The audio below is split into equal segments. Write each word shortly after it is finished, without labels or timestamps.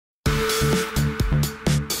Hi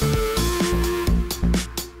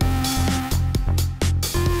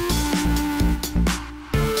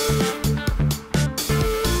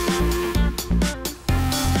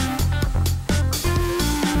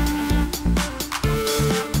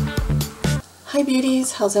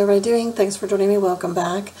beauties, how's everybody doing? Thanks for joining me, welcome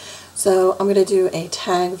back. So I'm going to do a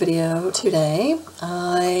tag video today.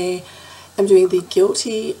 I am doing the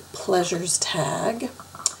Guilty Pleasures tag.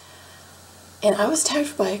 And I was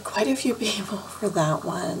tagged by quite a few people for that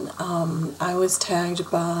one. I was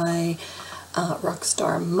tagged by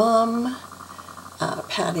Rockstar Mom,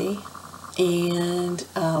 Patty, and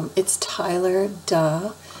it's Tyler,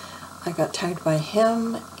 duh. I got tagged by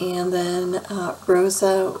him, and then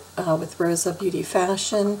Rosa with Rosa Beauty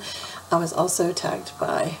Fashion. I was also tagged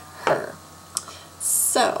by her.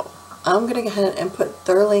 So I'm going to go ahead and put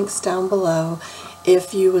their links down below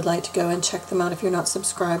if you would like to go and check them out if you're not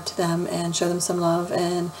subscribed to them, and show them some love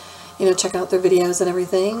and, you know, check out their videos and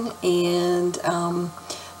everything. And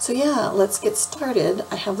so yeah, let's get started.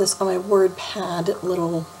 I have this on my WordPad,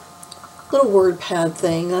 little WordPad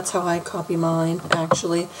thing. That's how I copy mine,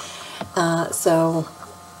 actually. So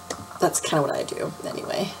that's kind of what I do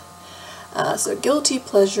anyway. So Guilty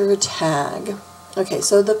Pleasure tag. Okay,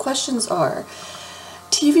 so the questions are: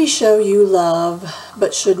 TV show you love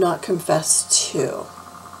but should not confess to.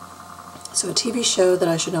 So a TV show that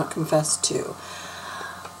I should not confess to.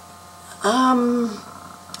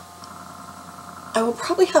 I will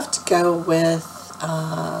probably have to go with,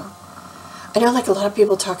 I know like a lot of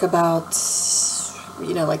people talk about,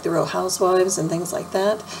 you know, like the Real Housewives and things like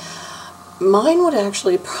that. Mine would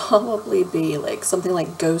actually probably be like something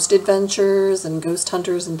like Ghost Adventures and Ghost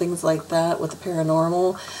Hunters and things like that with the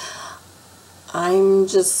paranormal. I'm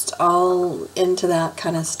just all into that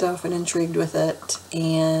kind of stuff and intrigued with it.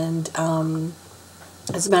 And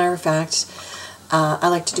as a matter of fact, I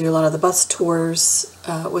like to do a lot of the bus tours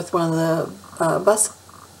with one of the bus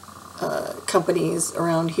companies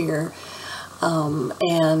around here.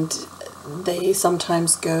 And they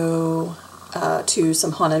sometimes go to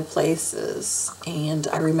some haunted places. And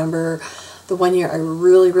I remember the one year I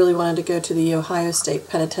really wanted to go to the Ohio State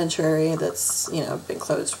Penitentiary that's, you know, been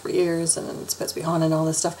closed for years and it's supposed to be haunted and all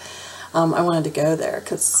this stuff. I wanted to go there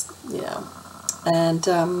because, you know, and,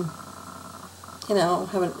 you know,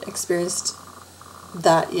 haven't experienced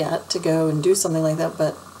that yet to go and do something like that,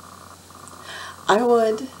 but I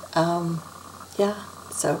would, yeah,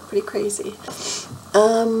 so pretty crazy.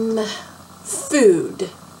 Food.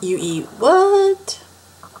 You eat what?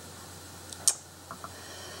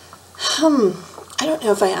 I don't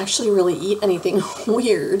know if I actually really eat anything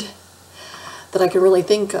weird that I can really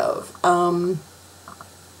think of. I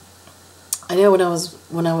know when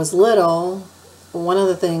I was little, one of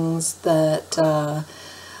the things that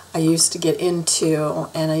I used to get into,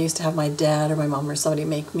 and I used to have my dad or my mom or somebody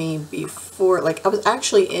make me before, like I was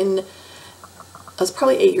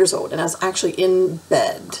probably 8 years old, and I was actually in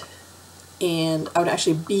bed. And I would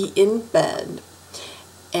actually be in bed,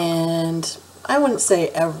 and I wouldn't say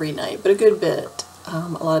every night, but a good bit. A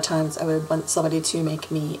lot of times I would want somebody to make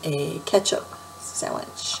me a ketchup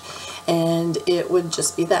sandwich, and it would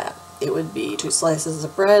just be that. It would be 2 slices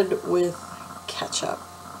of bread with ketchup.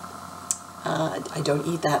 I don't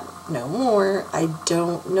eat that no more. I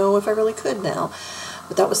don't know if I really could now,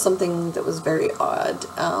 but that was something that was very odd.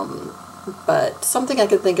 But something I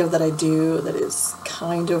could think of that I do that is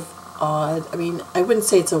kind of odd. I mean, I wouldn't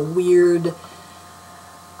say it's a weird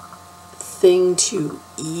thing to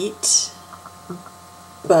eat,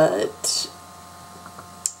 but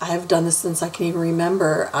I've done this since I can even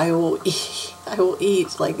remember. I will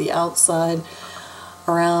eat like the outside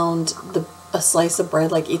around a slice of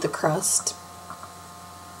bread, like eat the crust,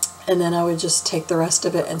 and then I would just take the rest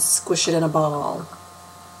of it and squish it in a ball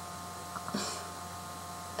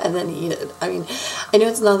and then eat it. I mean, I know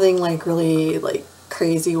it's nothing like really like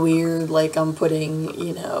crazy weird, like I'm putting,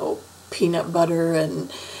 you know, peanut butter and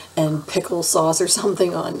pickle sauce or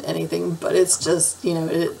something on anything, but it's just, you know,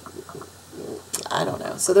 I don't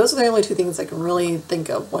know. So those are the only 2 things I can really think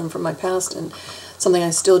of, one from my past and something I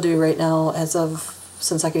still do right now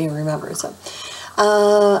since I can even remember. So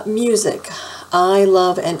music I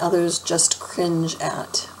love and others just cringe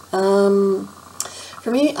at. For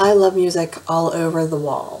me, I love music all over the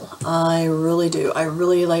wall. I really do. I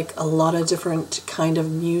really like a lot of different kind of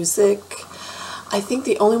music. I think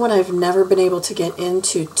the only one I've never been able to get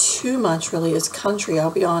into too much really is country, I'll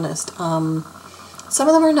be honest. Some of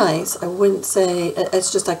them are nice. I wouldn't say,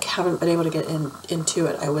 it's just I haven't been able to get into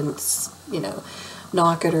it. I wouldn't, you know,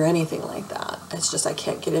 knock it or anything like that. It's just I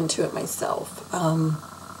can't get into it myself.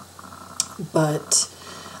 But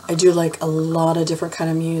I do like a lot of different kind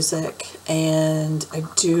of music, and I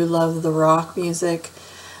do love the rock music,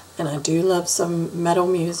 and I do love some metal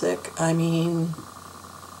music. I mean,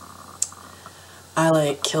 I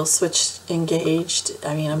like Kill Switch Engaged.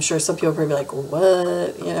 I mean, I'm sure some people are probably like,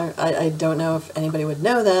 what? You know, I don't know if anybody would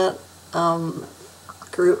know that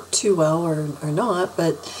group too well or not,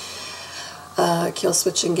 but Kill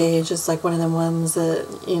Switch Engage is like one of them ones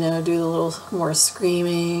that, you know, do a little more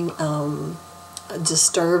screaming.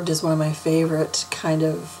 Disturbed is one of my favorite kind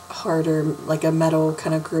of harder, like a metal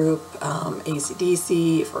kind of group.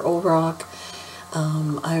 AC/DC for old rock.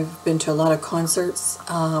 I've been to a lot of concerts,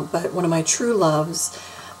 but one of my true loves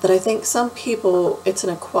that I think some people, it's an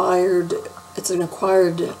acquired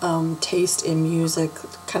taste in music,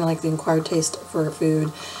 kind of like the acquired taste for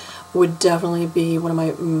food, would definitely be one of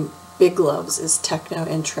my big loves is techno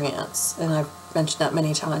and trance. And I've mentioned that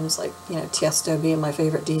many times, like, you know, Tiesto being my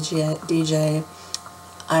favorite DJ.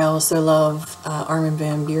 I also love Armin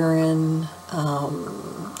van Buuren,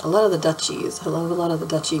 a lot of the Dutchies. I love a lot of the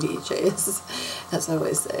Dutchy DJs, as I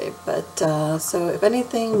always say. But, so if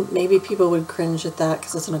anything, maybe people would cringe at that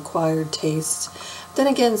because it's an acquired taste. Then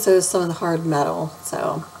again, so is some of the hard metal.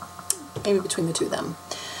 So maybe between the two of them.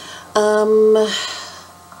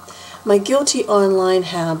 My guilty online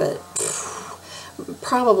habit,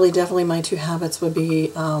 probably definitely my two habits would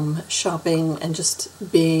be shopping and just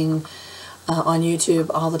being on YouTube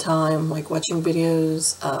all the time, like watching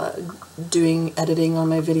videos, doing editing on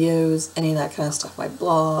my videos, any of that kind of stuff, my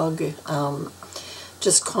blog,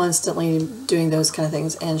 just constantly doing those kind of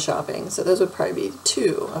things, and shopping. So those would probably be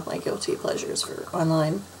two of my guilty pleasures for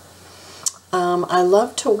online. I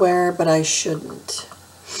love to wear, but I shouldn't.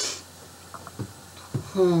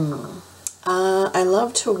 I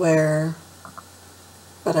love to wear,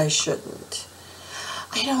 but I shouldn't.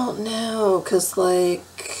 I don't know, because like,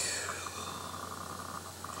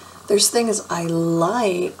 there's things I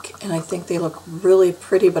like, and I think they look really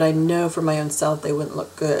pretty, but I know for my own self they wouldn't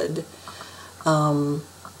look good. And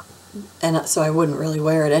so I wouldn't really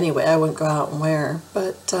wear it anyway. I wouldn't go out and wear.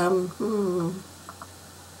 But,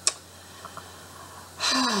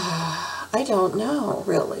 I don't know,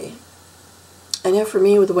 really. I know for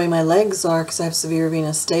me, with the way my legs are, because I have severe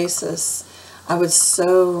venous stasis, I would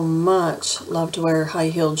so much love to wear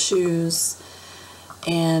high-heeled shoes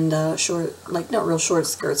and short, like not real short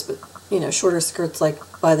skirts, but, you know, shorter skirts like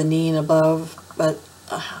by the knee and above. But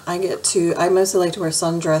I mostly like to wear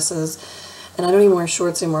sundresses, and I don't even wear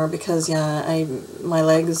shorts anymore because, yeah, my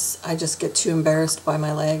legs, I just get too embarrassed by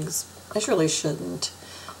my legs. I really shouldn't,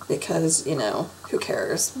 because, you know, who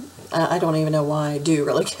cares? I don't even know why I do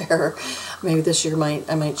really care. Maybe this year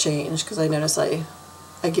I might change, because I notice I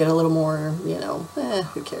get a little more, you know,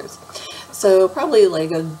 who cares? So probably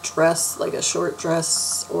like a dress, like a short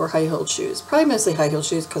dress, or high-heeled shoes. Probably mostly high-heeled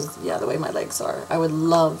shoes because, yeah, the way my legs are. I would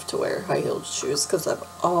love to wear high-heeled shoes because I've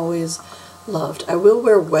always loved. I will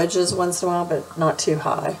wear wedges once in a while, but not too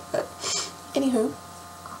high. But anywho.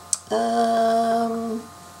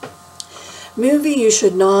 Movie you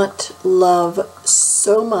should not love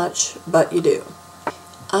so much, but you do.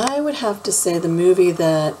 I would have to say the movie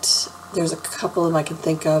that, there's a couple of them I can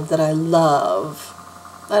think of that I love.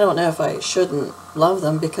 I don't know if I shouldn't love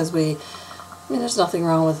them, because there's nothing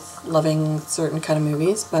wrong with loving certain kind of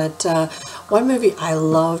movies, but one movie I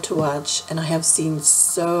love to watch, and I have seen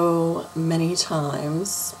so many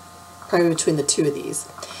times, probably between the two of these,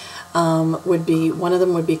 one of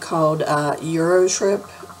them would be called Eurotrip.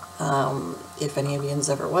 If any of you have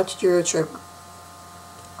ever watched Eurotrip,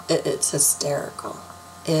 it's hysterical.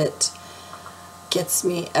 It gets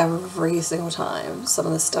me every single time. Some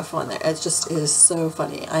of the stuff on there, it just is so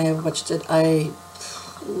funny. I have watched it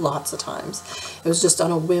lots of times. It was just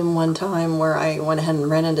on a whim one time where I went ahead and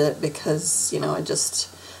rented it because, you know, I just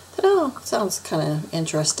thought, oh, it sounds kind of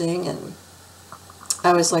interesting. And I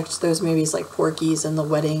always liked those movies like Porky's and The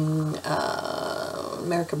Wedding,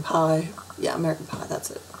 American Pie. Yeah, American Pie,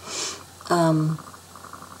 that's it.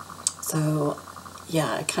 So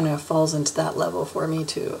yeah, it kind of falls into that level for me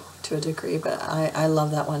to a degree, but I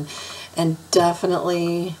love that one. And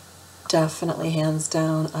definitely hands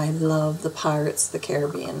down, I love the Pirates of the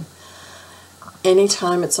Caribbean.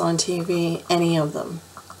 Anytime it's on TV, any of them,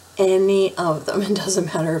 it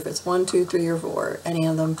doesn't matter if it's 1, 2, 3, or 4, any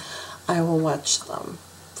of them, I will watch them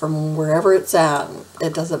from wherever it's at.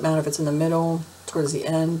 It doesn't matter if it's in the middle, towards the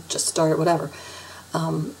end, just start, whatever,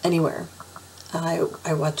 anywhere.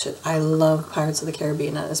 I watch it. I love Pirates of the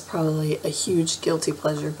Caribbean. That is probably a huge guilty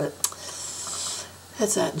pleasure, but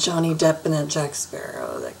it's that Johnny Depp and that Jack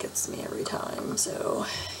Sparrow that gets me every time. So,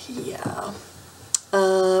 yeah.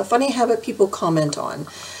 Funny habit people comment on.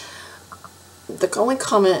 the only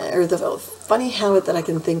comment, or the funny habit that I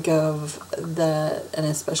can think of that, and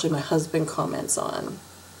especially my husband comments on,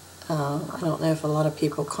 I don't know if a lot of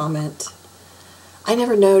people comment. I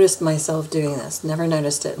never noticed myself doing this, never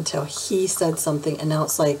noticed it until he said something, and now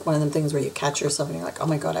it's like one of them things where you catch yourself and you're like, oh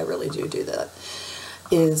my god, I really do that,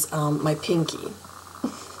 is my pinky.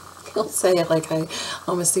 He'll say it like I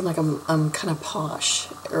almost seem like I'm kind of posh,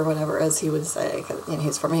 or whatever, as he would say, 'cause, you know,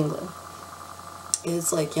 he's from England.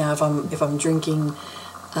 It's like, yeah, if I'm drinking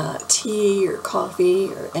tea or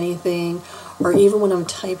coffee or anything, or even when I'm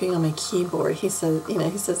typing on my keyboard, he says, you know,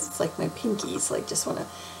 it's like my pinkies, like, just want to,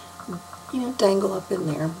 you know, dangle up in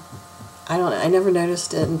there. I never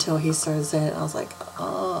noticed it until he started saying it. I was like,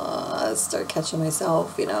 oh, I started catching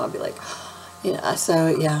myself, you know, I'd be like, you know, so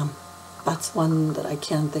yeah, that's one that I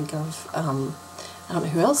can think of. I don't know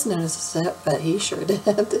who else notices it, but he sure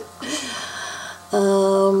did.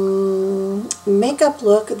 Makeup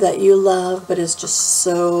look that you love but is just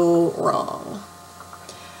so wrong.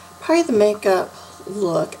 Probably the makeup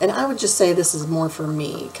look, and I would just say this is more for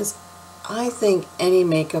me, because I think any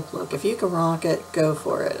makeup look, if you can rock it, go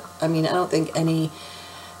for it. I mean, I don't think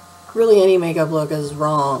really any makeup look is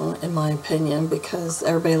wrong, in my opinion, because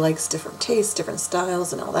everybody likes different tastes, different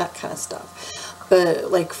styles, and all that kind of stuff.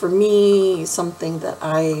 But like for me, something that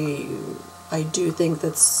I do think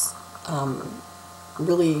that's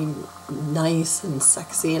really nice and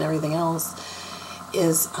sexy and everything else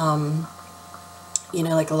is, you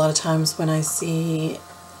know, like a lot of times when I see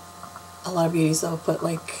a lot of beauties, they'll put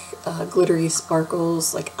like glittery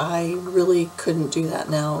sparkles. Like, I really couldn't do that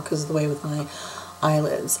now because of the way with my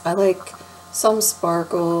eyelids. I like some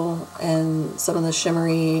sparkle and some of the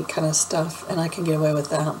shimmery kind of stuff, and I can get away with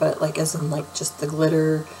that, but like as in like just the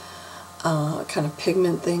glitter kind of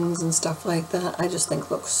pigment things and stuff like that, I just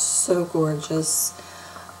think looks so gorgeous,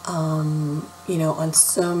 you know, on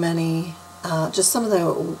so many, just some of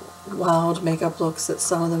the wild makeup looks that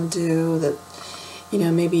some of them do, that, you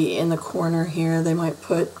know, maybe in the corner here they might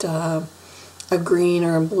put a green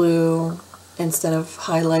or a blue instead of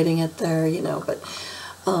highlighting it there, you know, but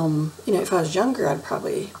you know, if I was younger, I'd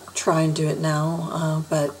probably try and do it now,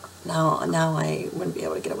 but now I wouldn't be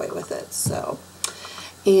able to get away with it. So,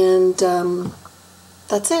 and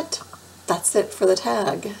that's it. That's it for the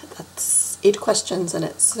tag. That's 8 questions in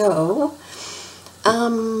it. So,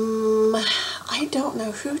 I don't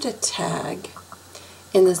know who to tag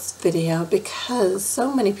in this video because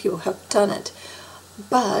so many people have done it.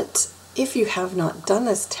 But if you have not done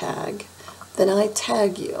this tag, then I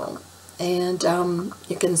tag you. And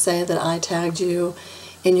you can say that I tagged you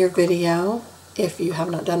in your video. If you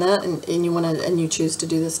have not done that and you choose to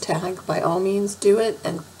do this tag, by all means do it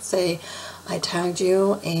and say I tagged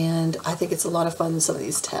you. And I think it's a lot of fun, some of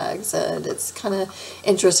these tags, and it's kind of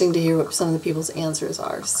interesting to hear what some of the people's answers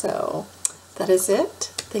are. So that is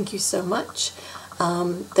it. Thank you so much.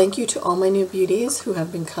 Thank you to all my new beauties who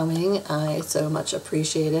have been coming. I so much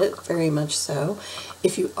appreciate it, very much so.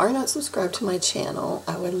 If you are not subscribed to my channel,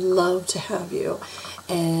 I would love to have you.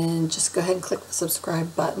 And just go ahead and click the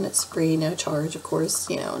subscribe button. It's free, no charge, of course,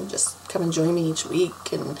 you know, and just come and join me each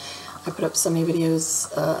week. And I put up so many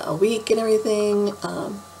videos a week and everything,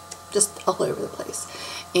 just all over the place.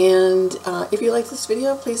 And if you like this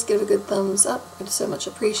video, please give it a good thumbs up. I'd so much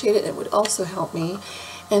appreciate it. It would also help me.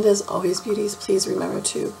 And as always, beauties, please remember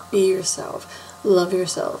to be yourself, love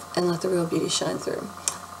yourself, and let the real beauty shine through.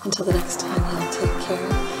 Until the next time, y'all, take care,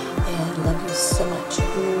 and love you so much.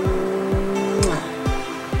 Mwah.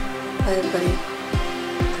 Bye, everybody.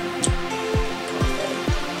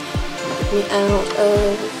 Get me out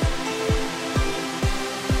of...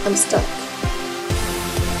 I'm stuck.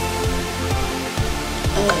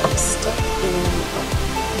 I am stuck in...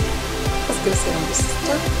 I was going to say I'm just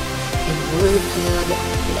stuck in WordPad.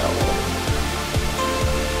 No.